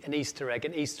eat an Easter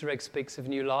egg speaks of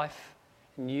new life.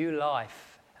 New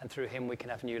life. And through him we can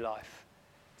have new life.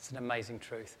 It's an amazing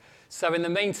truth. So in the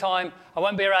meantime, I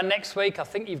won't be around next week. I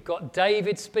think you've got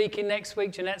David speaking next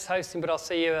week. Jeanette's hosting, but I'll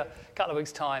see you a couple of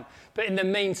weeks' time. But in the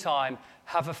meantime,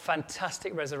 have a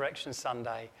fantastic Resurrection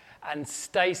Sunday and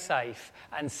stay safe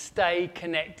and stay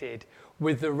connected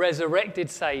with the resurrected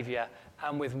Saviour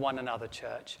and with one another,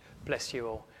 church. Bless you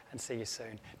all and see you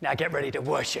soon. Now get ready to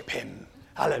worship him.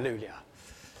 Hallelujah.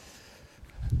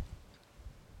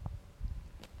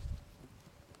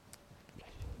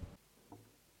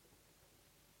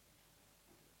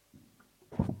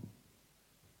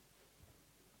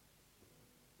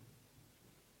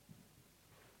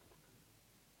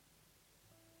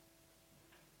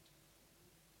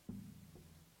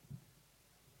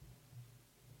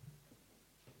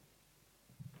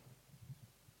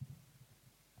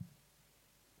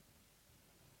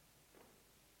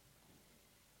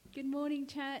 Good morning,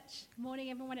 church.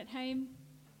 Morning, everyone at home.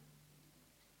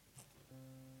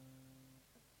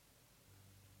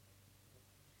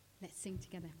 Let's sing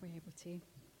together if we're able to.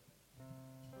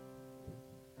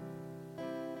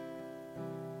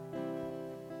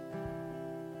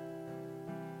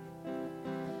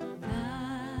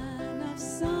 Man of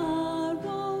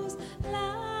sorrows,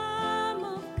 Lamb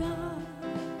of God,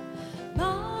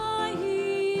 by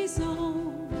his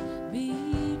own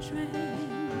betrayed,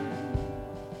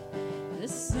 the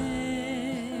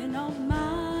sin of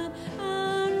man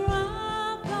and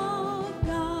wrath of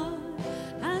God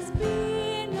has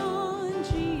been on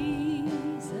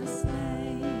Jesus'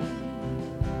 slain.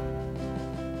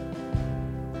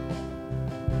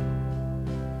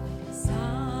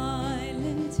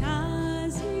 Silent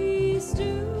as he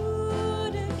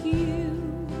stood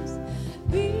accused,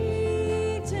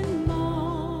 beaten,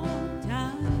 mocked,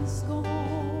 and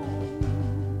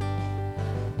scorned,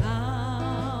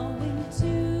 bowing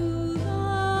to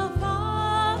the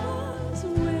Father's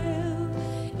will,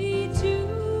 he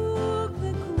took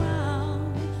the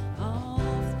crown of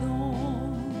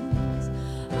thorns.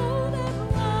 Oh, that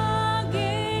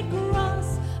rugged cross,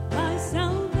 my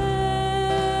salvation,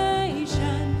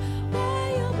 where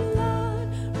your blood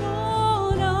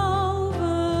rolled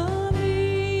over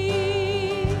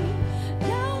me.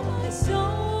 Now my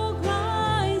soul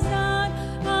cries out,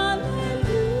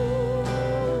 Hallelujah,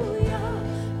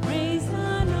 praise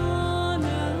and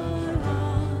honor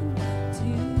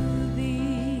unto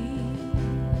thee.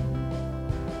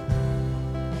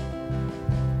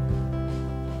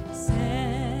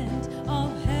 Sent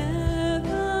of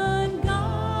heaven,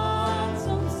 God's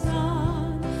own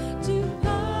Son, to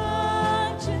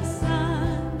purchase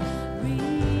and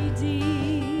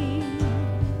redeem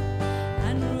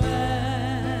and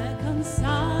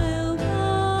reconcile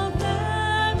the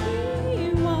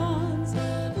very ones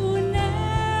who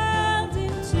nailed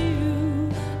him to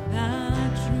that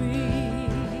tree.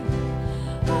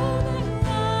 Oh, that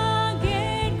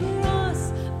rugged cross,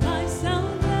 my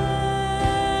salvation,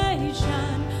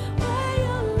 where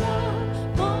your love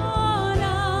poured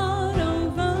out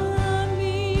over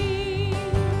me.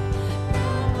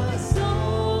 Now my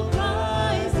soul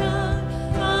cries out,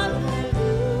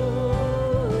 Hallelujah,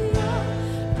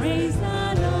 praise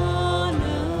and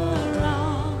honor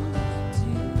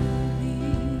unto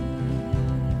thee.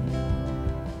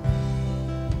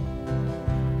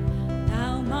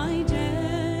 Now my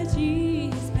debt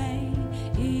is paid,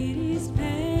 it is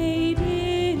paid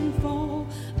in full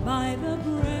by the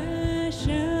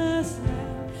precious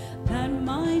blood that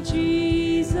my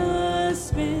Jesus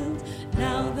spilled.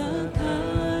 Now the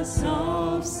curse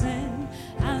of sin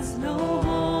has no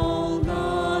hold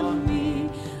on me,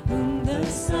 whom the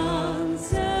Son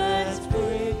sets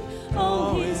free,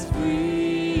 oh, is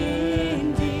free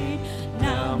indeed.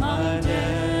 Now my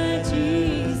debt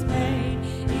is paid,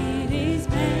 it is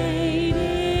paid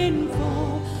in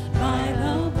full by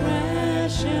the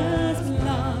precious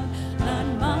blood that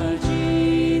my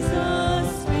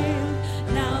Jesus spilled.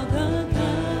 Now the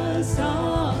curse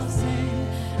of sin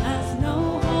has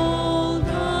no hold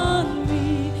on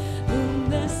me, whom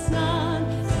the Son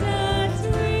sets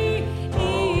free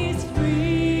is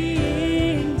free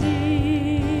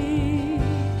indeed.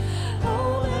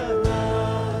 Oh, that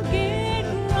rugged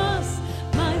cross,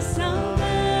 my salvation,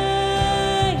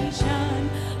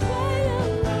 where your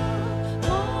love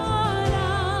poured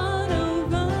out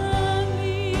over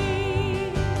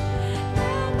me.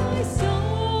 Now my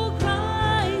soul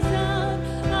cries out,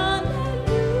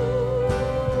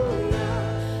 Hallelujah,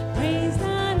 praise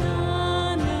and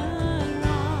honor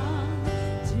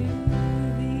unto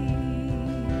thee.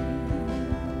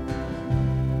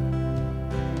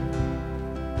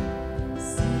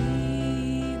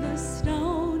 See, the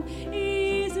stone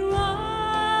is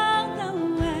rolled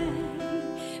away.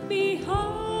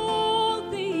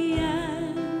 Behold the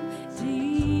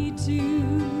empty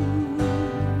tomb.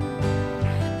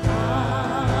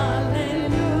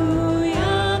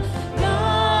 Hallelujah,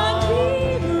 God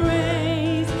be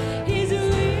praised. He's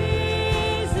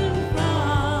risen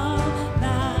from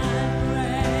that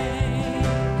grave.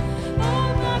 Oh,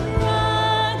 that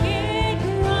rugged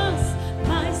cross,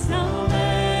 my salvation,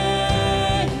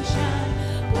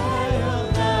 where your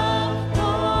love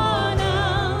poured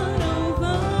out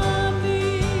over me.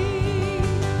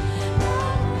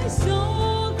 Now my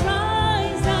soul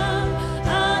cries out,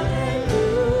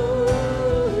 Hallelujah,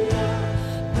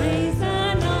 praise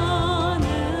and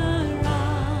honor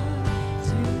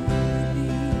unto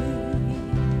thee.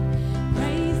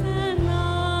 Praise and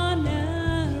honor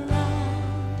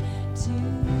unto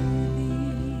thee.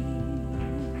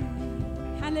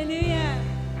 Hallelujah.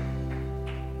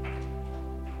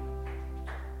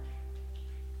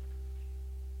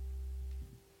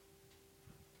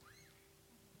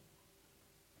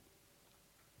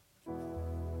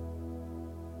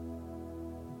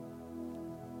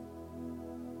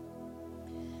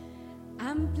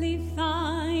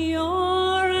 Amplify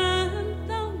your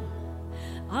anthem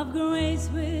of grace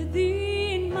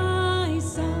within my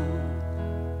soul.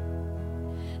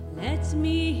 Let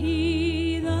me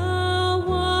hear the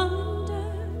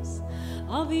wonders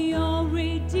of your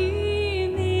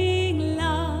redeeming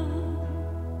love,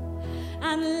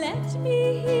 and let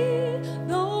me hear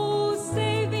those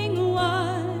saving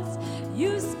words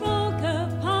you spoke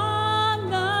upon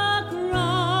the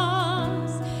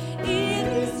cross. It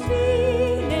is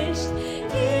finished,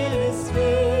 it is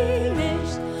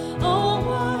finished. Oh,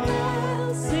 what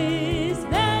else is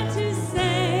there to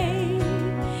say?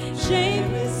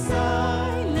 Shame is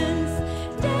silence,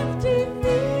 death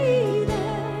defeated.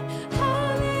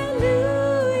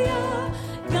 Hallelujah,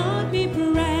 God be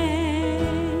praised.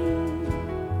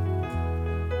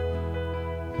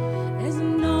 There's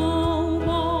no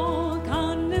more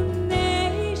condemnation.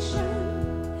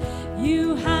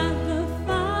 You have the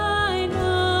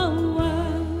final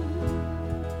word.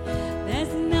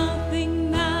 There's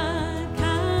nothing that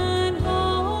can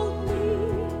hold me.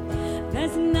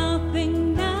 There's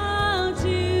nothing now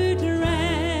to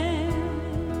dread.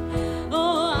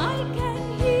 Oh, I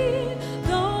can hear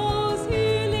those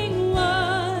healing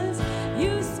words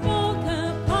you spoke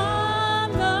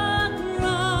upon the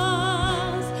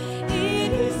cross.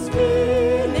 It is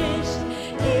finished,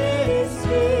 it is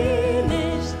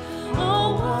finished.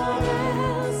 Oh, what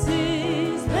else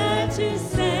is there to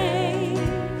say?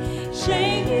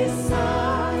 Shame is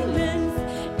silence,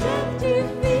 death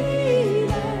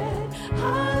defeated.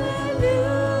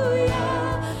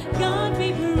 Hallelujah, God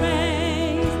be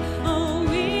praised. Oh,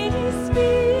 it is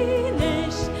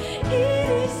finished, it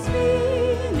is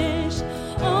finished.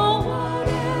 Oh, what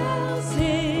else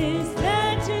is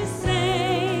there to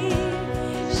say?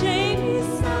 Shame is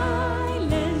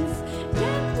silence,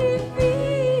 death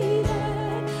defeated.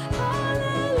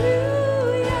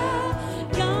 Hallelujah,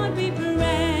 God be praised.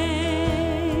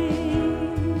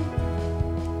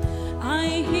 I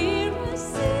hear a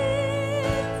symphony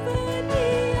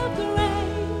of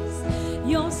grace,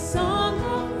 your song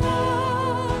of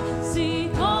mercy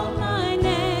call my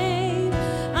name.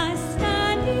 I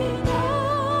stand in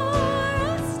awe,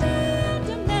 I stand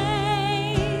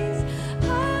amazed.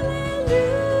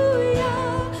 Hallelujah,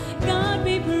 God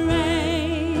be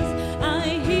praised.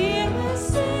 I hear a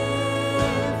symphony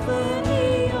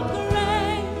of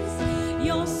grace,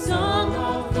 your song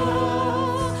of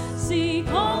mercy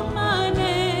call my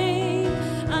name.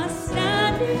 I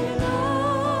stand in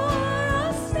awe,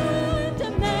 I stand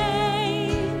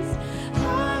amazed.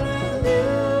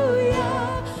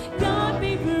 Hallelujah, God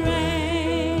be praised.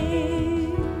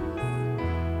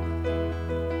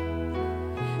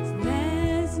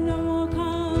 There's no more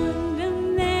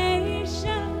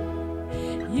condemnation.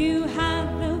 You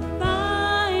have the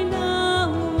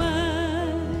final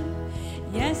word.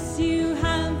 Yes, you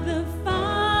have the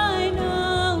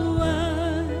final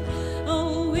word.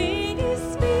 Oh, it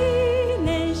is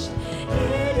finished,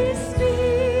 it is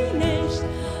finished.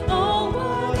 Oh,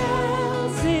 what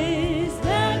else is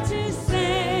there to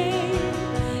say?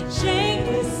 Shame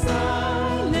is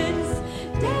silence,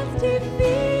 death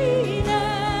defeated.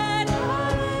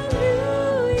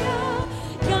 Hallelujah,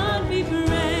 God be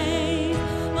praised.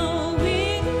 Oh,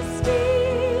 it is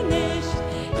finished,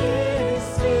 it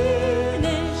is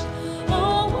finished.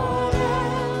 Oh, what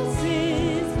else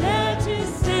is there to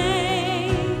say?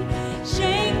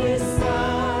 Shame is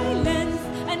silence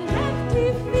and death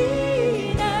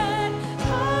defeated.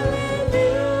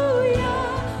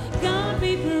 Hallelujah, God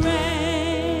be praised.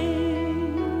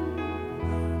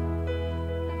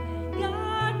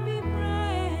 God be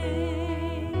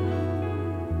praised.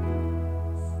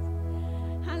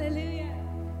 Hallelujah.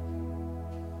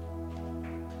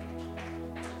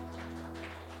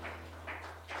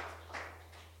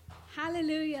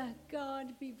 Hallelujah.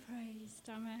 God be praised.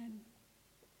 Amen.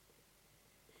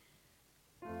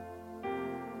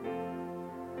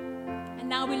 And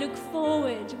now we look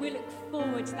forward to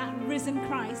that risen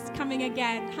Christ coming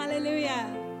again. Hallelujah.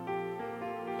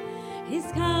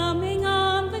 He's coming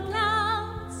on the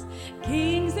clouds.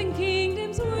 Kings and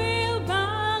kingdoms will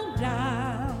bow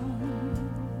down.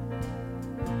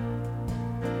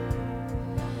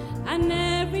 And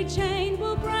every chain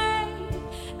will break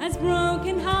as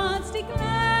broken hearts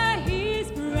declare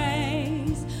his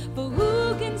praise. For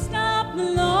who can stop the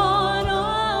Lord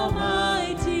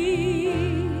Almighty?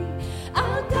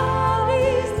 Our God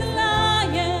is the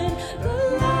Lion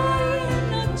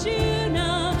of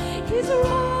Judah. He's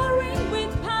roaring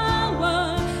with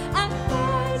power and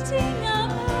fighting our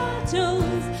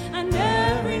battles, and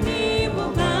every knee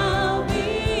will bow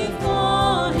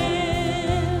before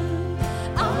him.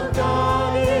 Our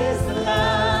God is the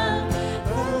Lamb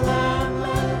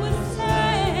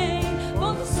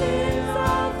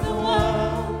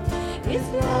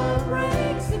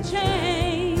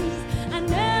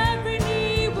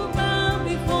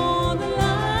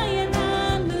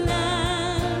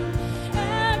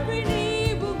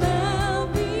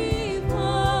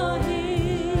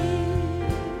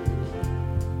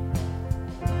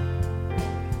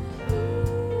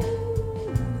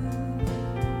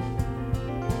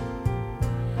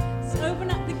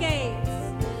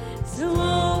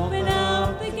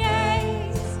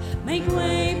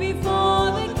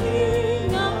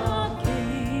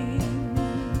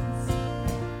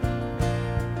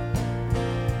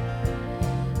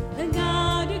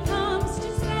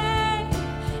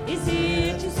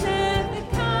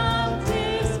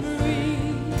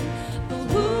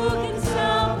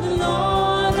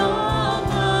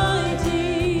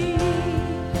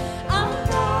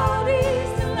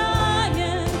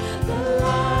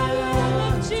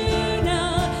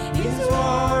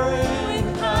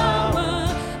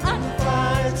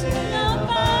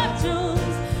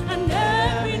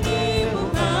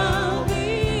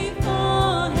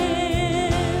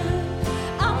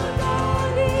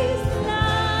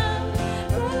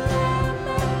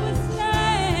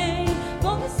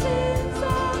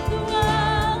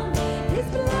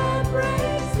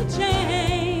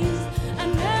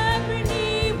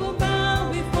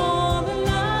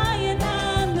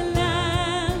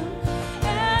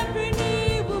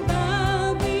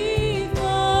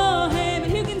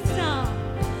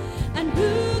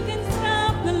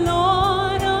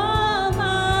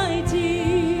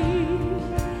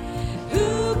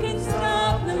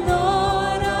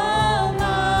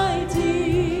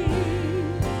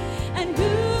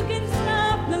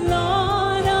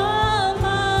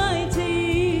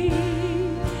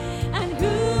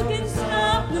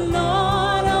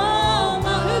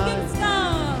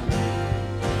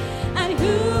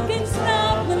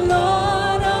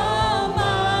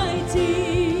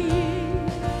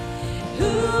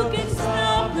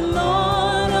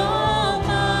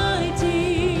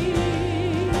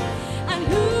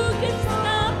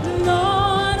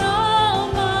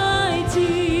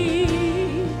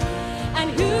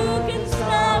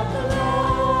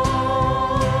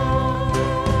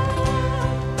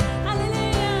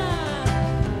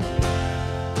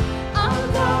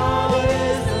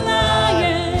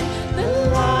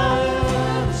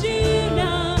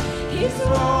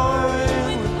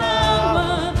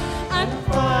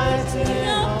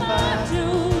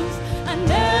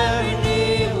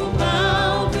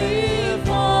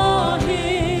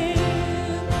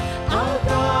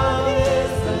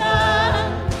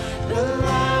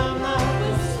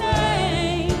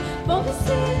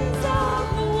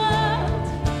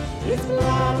His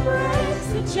blood breaks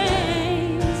the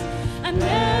chains, and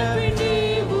every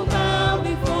knee will bow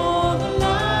before the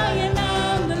Lion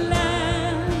and the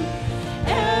Lamb.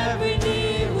 Every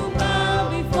knee will bow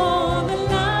before the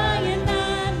Lion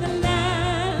and the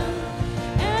Lamb.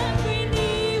 Every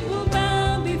knee will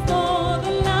bow before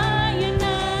the Lion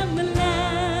and the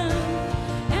Lamb.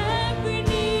 Every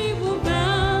knee will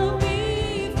bow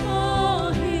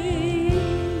before Him.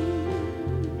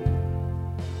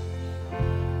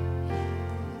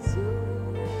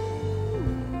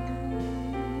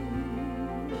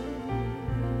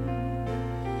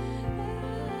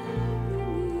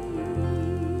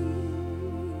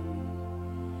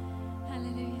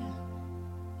 Hallelujah.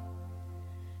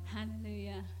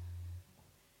 Hallelujah.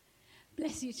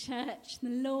 Bless you, church. The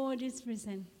Lord is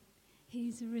risen.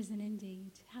 He's risen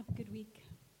indeed. Have a good week.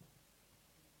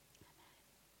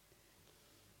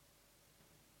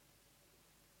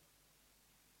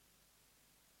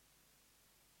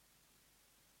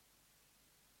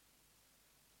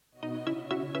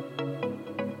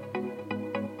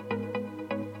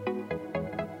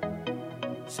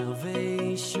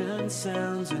 Salvation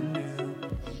sounds anew.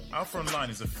 Alpha Online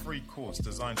is a free course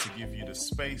designed to give you the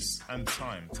space and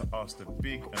time to ask the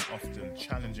big and often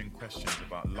challenging questions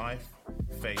about life,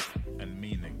 faith, and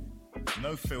meaning.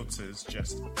 No filters,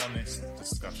 just honest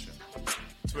discussion.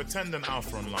 To attend an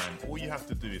Alpha Online, all you have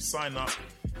to do is sign up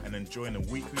and then join a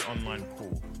weekly online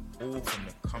call, all from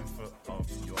the comfort of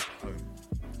your home.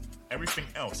 Everything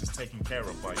else is taken care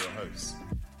of by your hosts.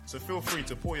 So feel free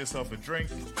to pour yourself a drink,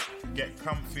 get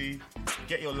comfy,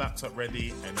 get your laptop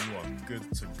ready, and you are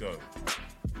good to go.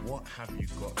 What have you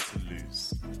got to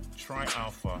lose? Try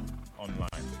Alpha Online.